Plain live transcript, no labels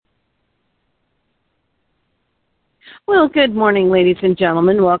Well, good morning, ladies and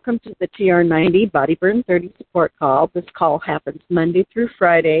gentlemen. Welcome to the TR90 Body Burn 30 support call. This call happens Monday through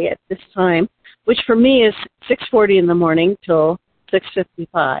Friday at this time, which for me is 6:40 in the morning till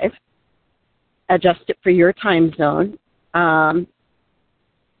 6:55. Adjust it for your time zone.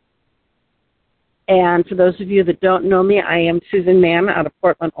 And for those of you that don't know me, I am Susan Mann out of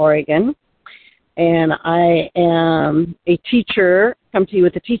Portland, Oregon. And I am a teacher, come to you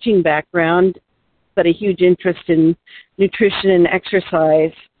with a teaching background, but a huge interest in nutrition and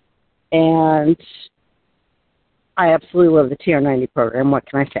exercise. And I absolutely love the TR90 program. What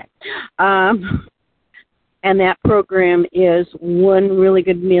can I say? And that program is 1 really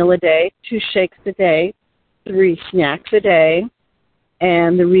good meal a day, 2 shakes a day, 3 snacks a day.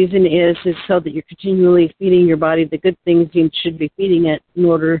 And the reason is so that you're continually feeding your body the good things you should be feeding it in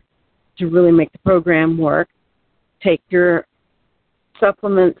order to really make the program work. Take your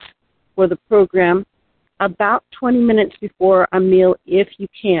supplements for the program about 20 minutes before a meal if you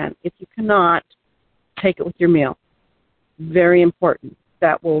can. If you cannot, take it with your meal. Very important.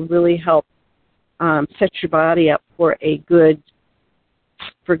 That will really help set your body up for good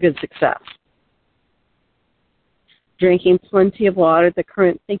success. Drinking plenty of water. The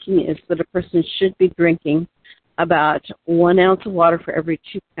current thinking is that a person should be drinking about 1 ounce of water for every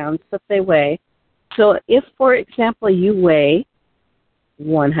 2 pounds that they weigh. So if, for example, you weigh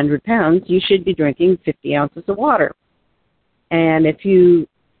 100 pounds, you should be drinking 50 ounces of water. And if you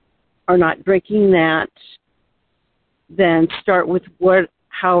are not drinking that, then start with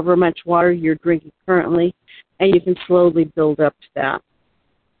however much water you're drinking currently, and you can slowly build up to that.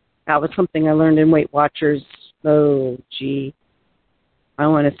 That was something I learned in Weight Watchers, I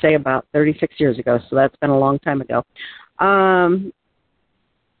want to say about 36 years ago, so that's been a long time ago.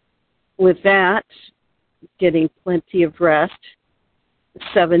 With that, getting plenty of rest,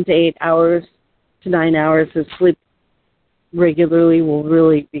 7 to 8 hours to 9 hours of sleep regularly will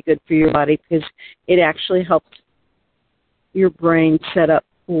really be good for your body because it actually helps your brain set up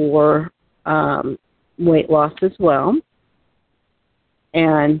for weight loss as well.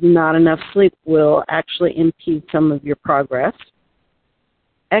 And not enough sleep will actually impede some of your progress.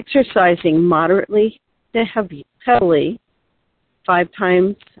 Exercising moderately to heavily 5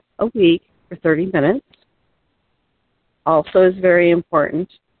 times a week for 30 minutes also is very important.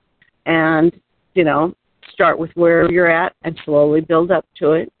 And, start with where you're at and slowly build up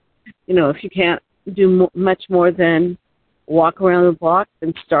to it. If you can't do much more than walk around the block,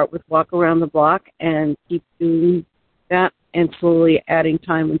 then start with walk around the block and keep doing that and slowly adding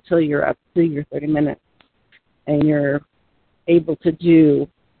time until you're up to your 30 minutes and you're able to do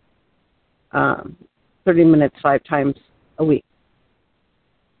 30 minutes 5 times a week.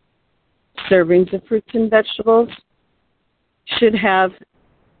 Servings of fruits and vegetables should have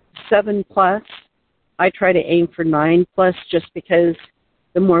 7 plus. I try to aim for 9 plus just because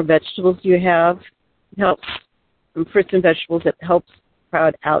the more vegetables you have, it helps. From fruits and vegetables, it helps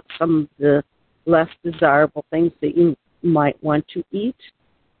crowd out some of the less desirable things that you might want to eat.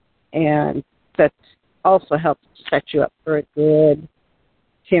 And that also helps set you up for a good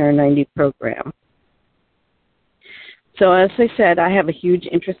TR90 program. So as I said, I have a huge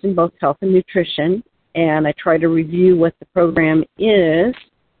interest in both health and nutrition, and I try to review what the program is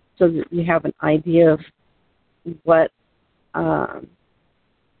so that you have an idea of what the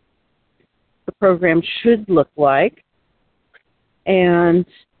program should look like. And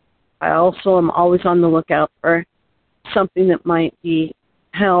I also am always on the lookout for something that might be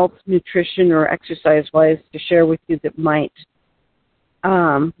health, nutrition, or exercise-wise to share with you that might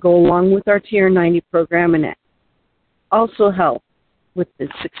go along with our TR90 program and also help with the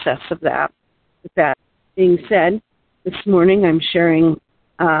success of that. With that being said, this morning I'm sharing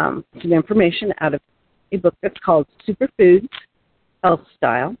some information out of a book that's called Superfoods Health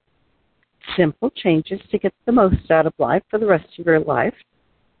Style, Simple Changes to Get the Most Out of Life for the Rest of Your Life.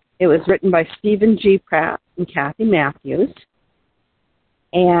 It was written by Stephen G. Pratt and Kathy Matthews.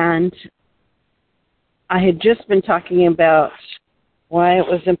 And I had just been talking about why it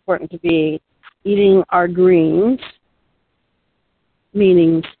was important to be eating our greens,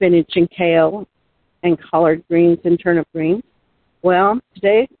 meaning spinach and kale and collard greens and turnip greens. Well,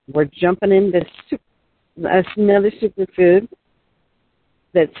 today we're jumping into another superfood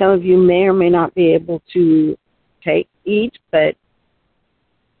that some of you may or may not be able to eat, but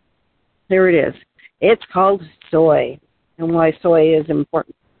here it is. It's called soy, and why soy is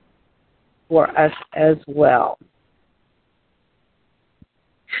important for us as well.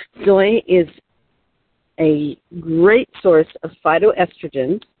 Soy is a great source of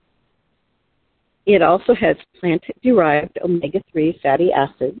phytoestrogens. It also has plant-derived omega-3 fatty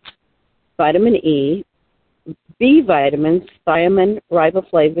acids, vitamin E, B vitamins, thiamine,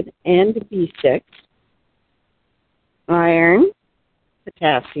 riboflavin, and B6, iron,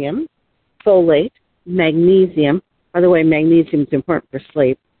 potassium, folate, magnesium. By the way, magnesium is important for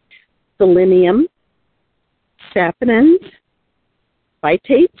sleep. Selenium, saponins,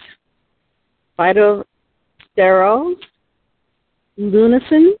 phytates, phytosterols,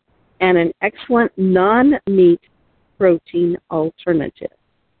 lutein, and an excellent non-meat protein alternative.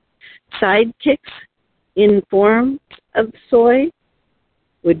 Sidekicks in forms of soy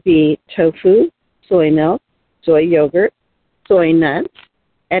would be tofu, soy milk, soy yogurt, soy nuts,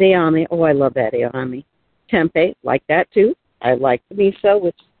 edamame. Oh, I love edamame. Tempeh, like that too. I like the miso,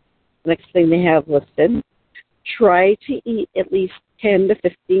 which is the next thing they have listed. Try to eat at least 10 to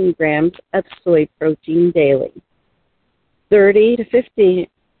 15 grams of soy protein daily. 30 to 50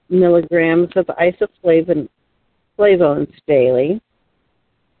 milligrams of isoflavones daily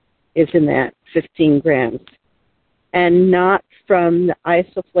is in that 15 grams, and not from the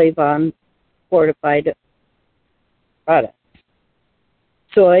isoflavone fortified products.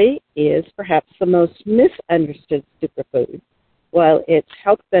 Soy is perhaps the most misunderstood superfood. While its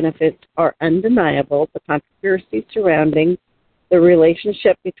health benefits are undeniable, the controversy surrounding the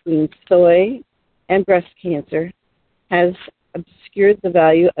relationship between soy and breast cancer has obscured the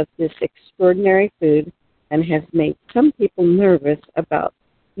value of this extraordinary food and has made some people nervous about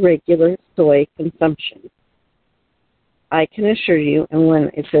regular soy consumption. I can assure you, and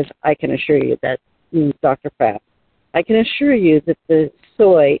when it says I can assure you, that means Dr. Pratt, I can assure you that the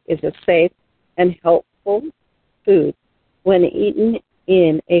soy is a safe and helpful food when eaten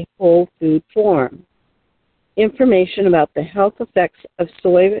in a whole food form. Information about the health effects of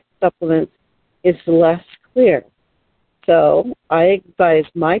soy supplements is less clear. So I advise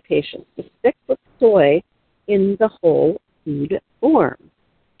my patients to stick with soy in the whole food form.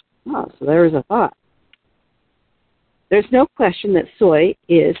 Oh, so there's a thought. There's no question that soy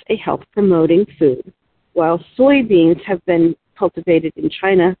is a health-promoting food. While soybeans have been cultivated in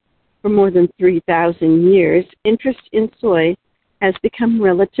China for more than 3,000 years, interest in soy has become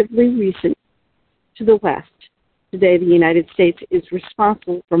relatively recent to the West. Today, the United States is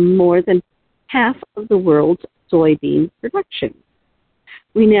responsible for more than half of the world's soybean production.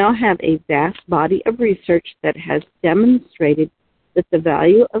 We now have a vast body of research that has demonstrated that the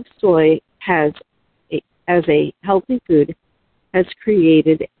value of soy as a healthy food has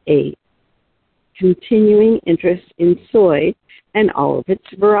created a continuing interest in soy and all of its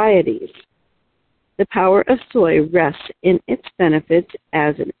varieties. The power of soy rests in its benefits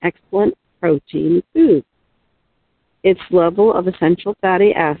as an excellent protein food, its level of essential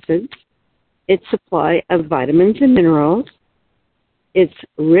fatty acids, its supply of vitamins and minerals, its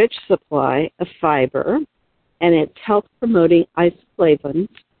rich supply of fiber, and its health-promoting isoflavones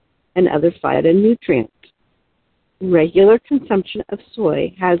and other phytonutrients. Regular consumption of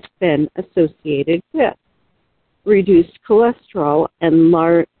soy has been associated with reduced cholesterol and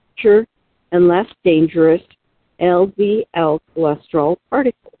larger and less dangerous LDL cholesterol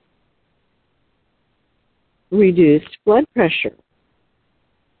particles, reduced blood pressure,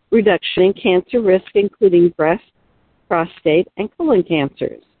 reduction in cancer risk including breast, prostate, and colon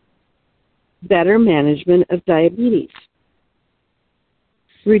cancers, better management of diabetes,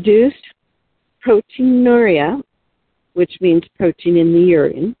 reduced proteinuria, which means protein in the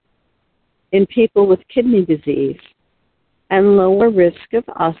urine, in people with kidney disease, and lower risk of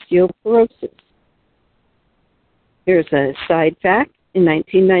osteoporosis. Here's a side fact. In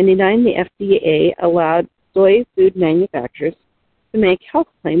 1999, the FDA allowed soy food manufacturers to make health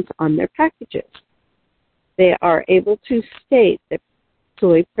claims on their packages. They are able to state that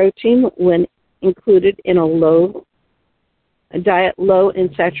soy protein, when included in a diet low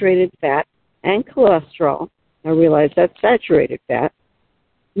in saturated fat and cholesterol, I realize that's saturated fat,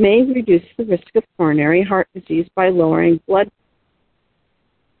 may reduce the risk of coronary heart disease by lowering blood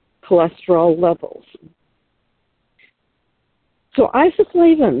cholesterol levels. So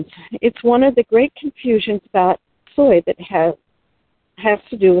isoflavones, it's one of the great confusions about soy that has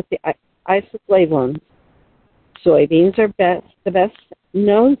to do with the isoflavones. Soybeans are the best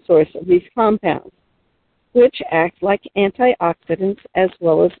known source of these compounds, which act like antioxidants as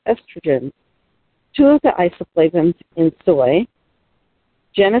well as estrogens. Two of the isoflavones in soy,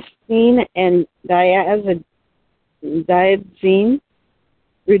 genistein and diazine,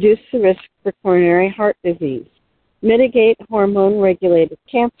 reduce the risk for coronary heart disease, mitigate hormone-regulated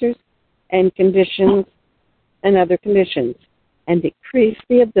cancers and conditions and other conditions, and decrease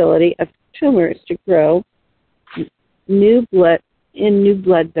the ability of tumors to grow new blood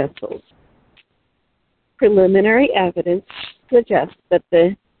vessels. Preliminary evidence suggests that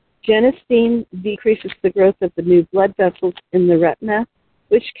the Genistein decreases the growth of the new blood vessels in the retina,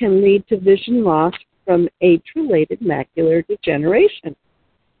 which can lead to vision loss from age-related macular degeneration.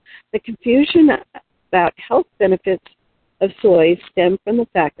 The confusion about health benefits of soy stem from the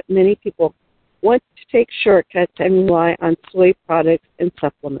fact that many people want to take shortcuts and rely on soy products and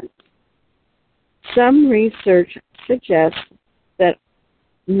supplements. Some research suggests that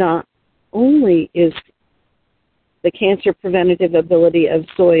not only is the cancer preventative ability of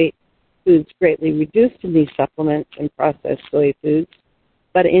soy foods greatly reduced in these supplements and processed soy foods,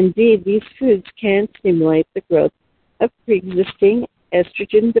 but indeed these foods can stimulate the growth of pre-existing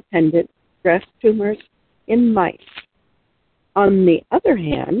estrogen-dependent breast tumors in mice. On the other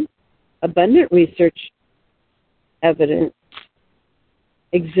hand, abundant research evidence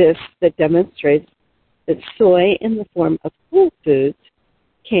exists that demonstrates that soy in the form of whole foods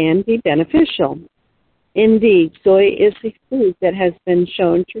can be beneficial. Indeed, soy is a food that has been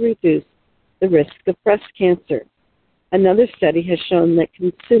shown to reduce the risk of breast cancer. Another study has shown that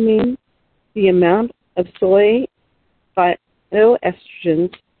consuming the amount of soy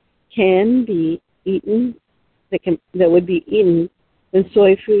phytoestrogens can be eaten that would be eaten when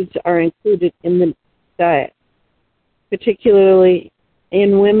soy foods are included in the diet. Particularly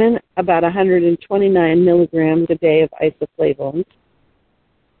in women, about 129 milligrams a day of isoflavones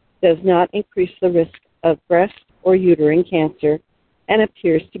does not increase the risk of breast or uterine cancer and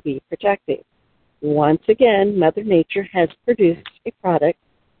appears to be protective. Once again, Mother Nature has produced a product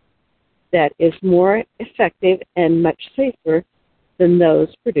that is more effective and much safer than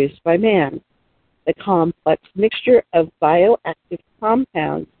those produced by man. The complex mixture of bioactive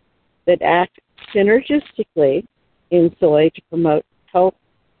compounds that act synergistically in soy to promote health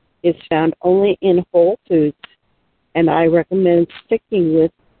is found only in whole foods, and I recommend sticking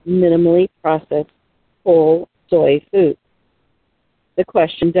with minimally processed whole soy foods. The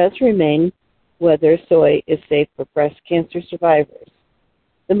question does remain whether soy is safe for breast cancer survivors.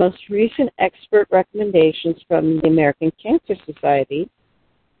 The most recent expert recommendations from the American Cancer Society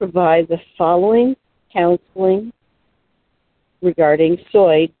provide the following counseling regarding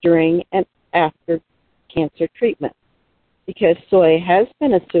soy during and after cancer treatment. Because soy has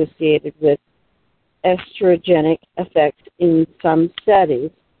been associated with estrogenic effects in some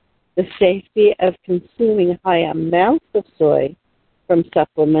studies, the safety of consuming high amounts of soy from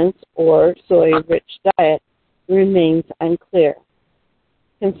supplements or soy-rich diet remains unclear.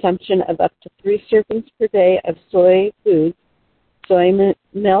 Consumption of up to 3 servings per day of soy foods, soy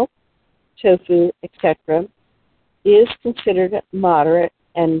milk, tofu, etc., is considered moderate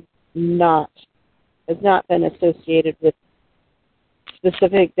and has not been associated with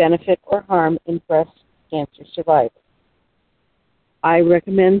specific benefit or harm in breast cancer survivors. I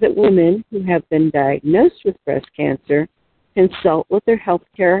recommend that women who have been diagnosed with breast cancer consult with their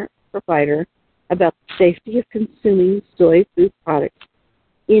healthcare provider about the safety of consuming soy food products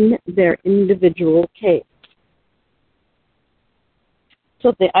in their individual case.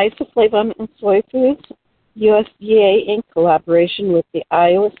 So the isoflavone in soy foods, USDA, in collaboration with the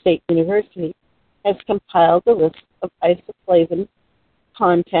Iowa State University, has compiled a list of isoflavone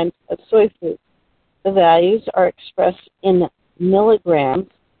content of soy foods. The values are expressed in milligrams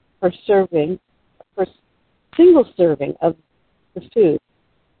per serving, per single serving of the food.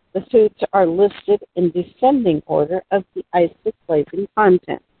 The foods are listed in descending order of the isoflavone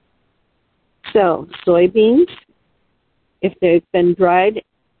content. So, soybeans, if they've been dried,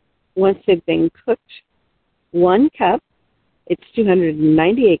 once they've been cooked, 1 cup, it's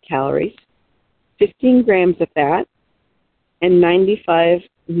 298 calories, 15 grams of fat, and 95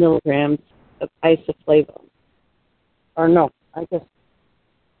 milligrams of isoflavone. Or no, I guess,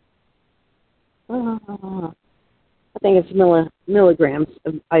 I think it's milligrams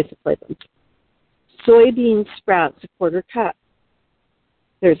of isoflavone. Soybean sprouts, a quarter cup.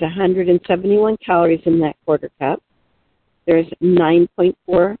 There's 171 calories in that quarter cup. There's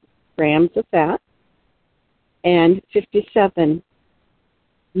 9.4 grams of fat and 57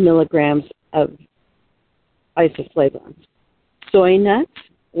 milligrams of isoflavone. Soy nuts,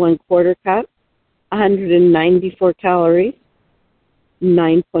 1/4 cup, 194 calories,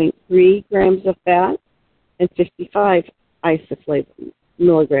 9.3 grams of fat, and 55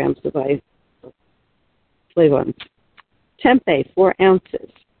 milligrams of isoflavone. Tempeh, 4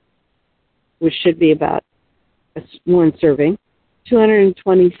 ounces, which should be about 1 serving,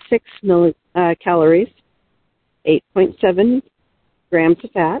 226 calories, 8.7 grams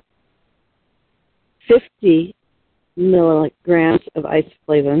of fat, 50 milligrams of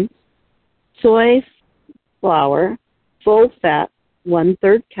isoflavone. Soy flour, full fat,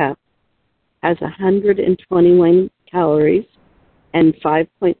 1/3 cup, has 121 calories, and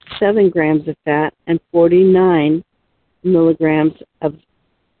 5.7 grams of fat and 49 milligrams of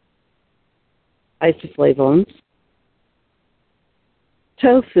isoflavones.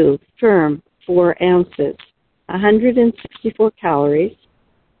 Tofu, firm, 4 ounces, 164 calories,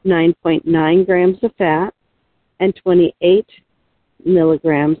 9.9 grams of fat, and 28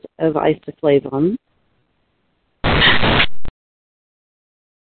 milligrams of isoflavones.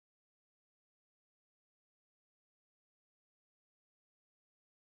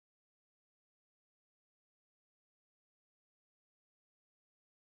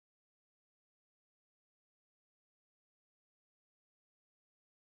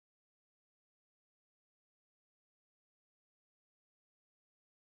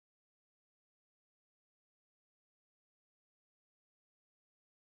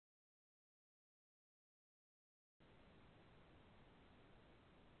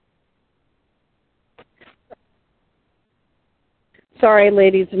 Sorry,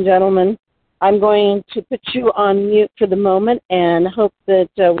 ladies and gentlemen. I'm going to put you on mute for the moment and hope that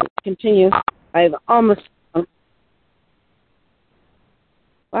we'll continue. I've almost...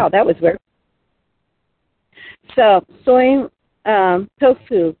 Wow, that was weird. So, soy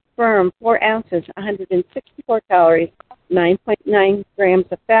tofu, firm, 4 ounces, 164 calories, 9.9 grams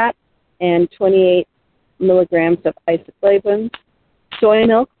of fat, and 28 milligrams of isoflavones. Soy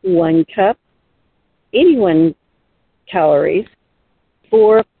milk, 1 cup, 81 calories,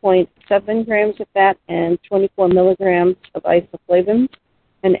 4.7 grams of fat, and 24 milligrams of isoflavones.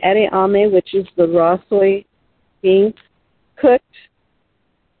 And edamame, which is the raw soy beans, cooked,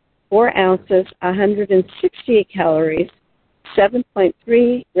 4 ounces, 168 calories,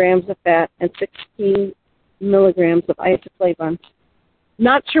 7.3 grams of fat, and 16 milligrams of isoflavones.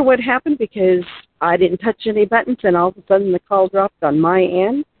 Not sure what happened because I didn't touch any buttons, and all of a sudden the call dropped on my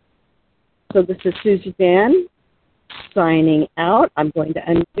end. So this is Susie Van signing out. I'm going to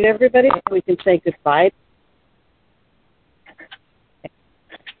unmute everybody so we can say goodbye.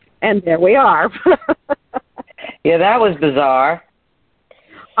 And there we are. Yeah, that was bizarre.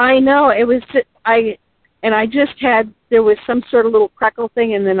 I know. It was, I just had, there was some sort of little crackle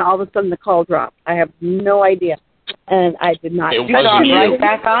thing, and then all of a sudden the call dropped. I have no idea. And I did not. It You got wasn't right you.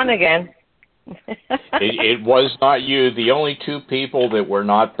 back on again. It was not you. The only 2 people that were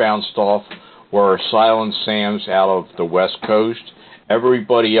not bounced off were Silent Sam's out of the West Coast.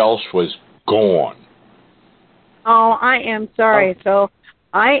 Everybody else was gone. Oh, I am sorry. So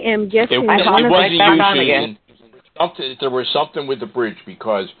I am guessing It that one of wasn't back you, on Susan. again. There was something with the bridge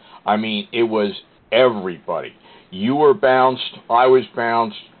because, I mean, it was everybody. You were bounced. I was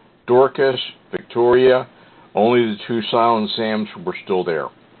bounced. Dorcas, Victoria, only the 2 Silent Sams were still there.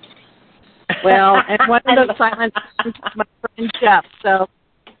 Well, and one of those silent was my friend Jeff, so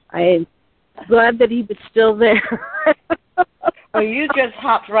I'm glad that he was still there. Well, you just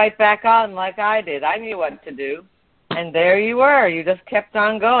hopped right back on like I did. I knew what to do. And there you were. You just kept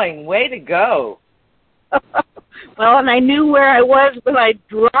on going. Way to go. Well, and I knew where I was when I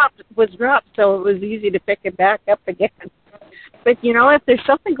was dropped, so it was easy to pick it back up again. But, you know, if there's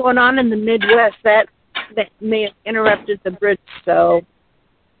something going on in the Midwest, that may have interrupted the bridge, so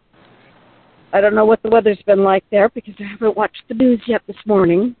I don't know what the weather's been like there because I haven't watched the news yet this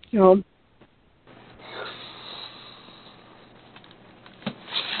morning. So,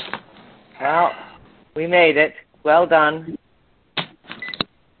 Well, we made it. Well done.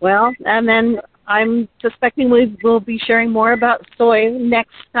 well, and then I'm suspecting we will be sharing more about soy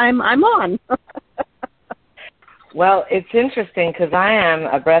next time I'm on. Well, it's interesting because I am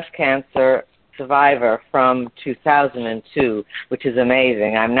a breast cancer survivor from 2002, which is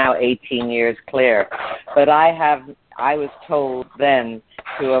amazing. I'm now 18 years clear. But I was told then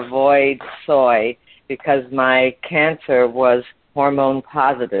to avoid soy because my cancer was hormone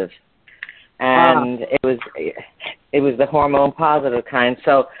positive. And it was the hormone positive kind.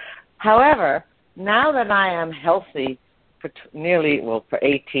 So, however, now that I am healthy for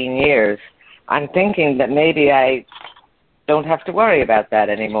 18 years, I'm thinking that maybe I don't have to worry about that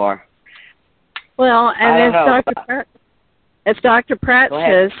anymore. Well, and as Dr. Pratt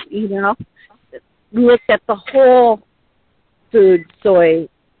says, you know, look at the whole food soy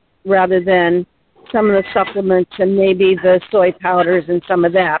rather than some of the supplements and maybe the soy powders and some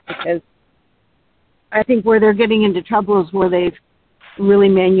of that, because I think where they're getting into trouble is where they've really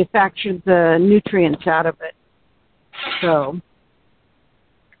manufactured the nutrients out of it. So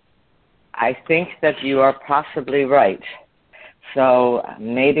I think that you are possibly right. So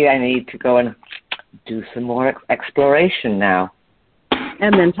maybe I need to go and do some more exploration now.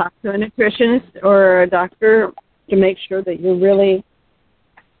 And then talk to a nutritionist or a doctor to make sure that you're really,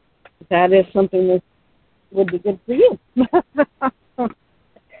 that is something that would be good for you.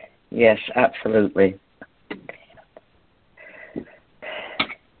 Yes, absolutely.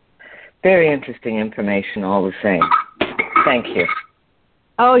 Very interesting information all the same. Thank you.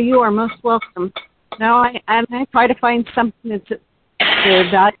 Oh, you are most welcome. No, I try to find something that's the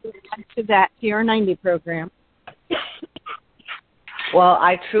value to that TR90 program. Well,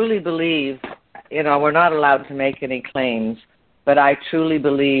 I truly believe, we're not allowed to make any claims, but I truly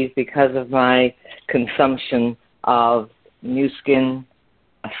believe because of my consumption of New Skin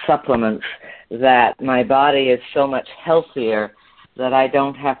supplements that my body is so much healthier that I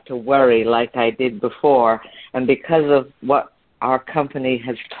don't have to worry like I did before. And because of what our company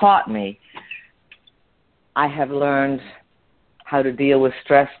has taught me, I have learned how to deal with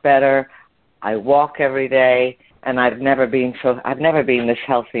stress better. I walk every day, and I've never been this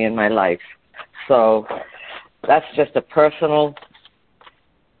healthy in my life. So that's just a personal.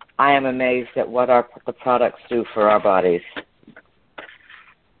 I am amazed at what the products do for our bodies.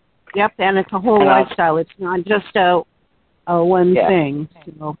 Yep, and it's a whole lifestyle. It's not just a one thing.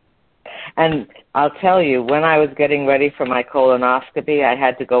 So. And I'll tell you, when I was getting ready for my colonoscopy, I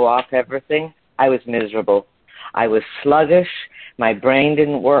had to go off everything. I was miserable. I was sluggish. My brain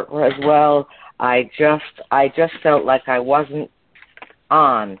didn't work as well. I just felt like I wasn't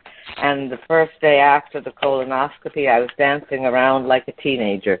on. And the first day after the colonoscopy, I was dancing around like a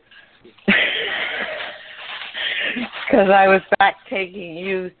teenager. Because I was back taking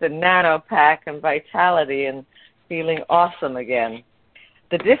Youth and NanoPack and Vitality and feeling awesome again.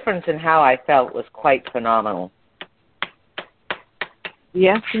 The difference in how I felt was quite phenomenal.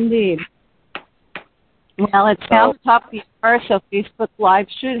 Yes, indeed. Well, it's now the top of the hour, so Facebook Live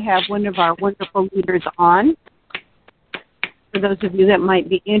should have one of our wonderful leaders on. For those of you that might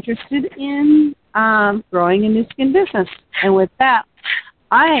be interested in growing a new skin business. And with that,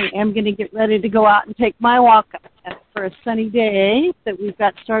 I am going to get ready to go out and take my walk for a sunny day that we've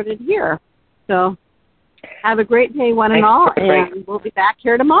got started here. So have a great day, one and all, and we'll be back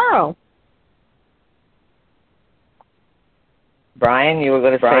here tomorrow. Brian, you were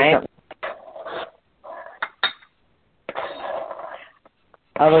going to say something?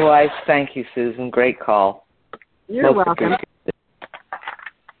 Otherwise, thank you, Susan. Great call. You're welcome.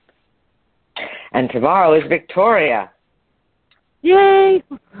 And tomorrow is Victoria. Yay!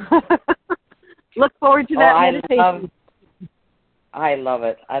 Look forward to that meditation. I love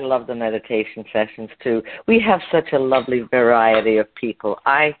it. I love the meditation sessions, too. We have such a lovely variety of people.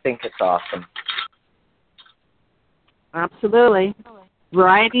 I think it's awesome. Absolutely.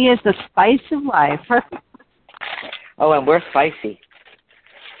 Variety is the spice of life. Oh, and we're spicy.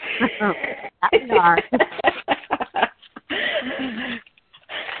 We are.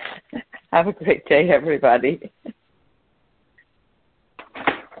 Have a great day, everybody.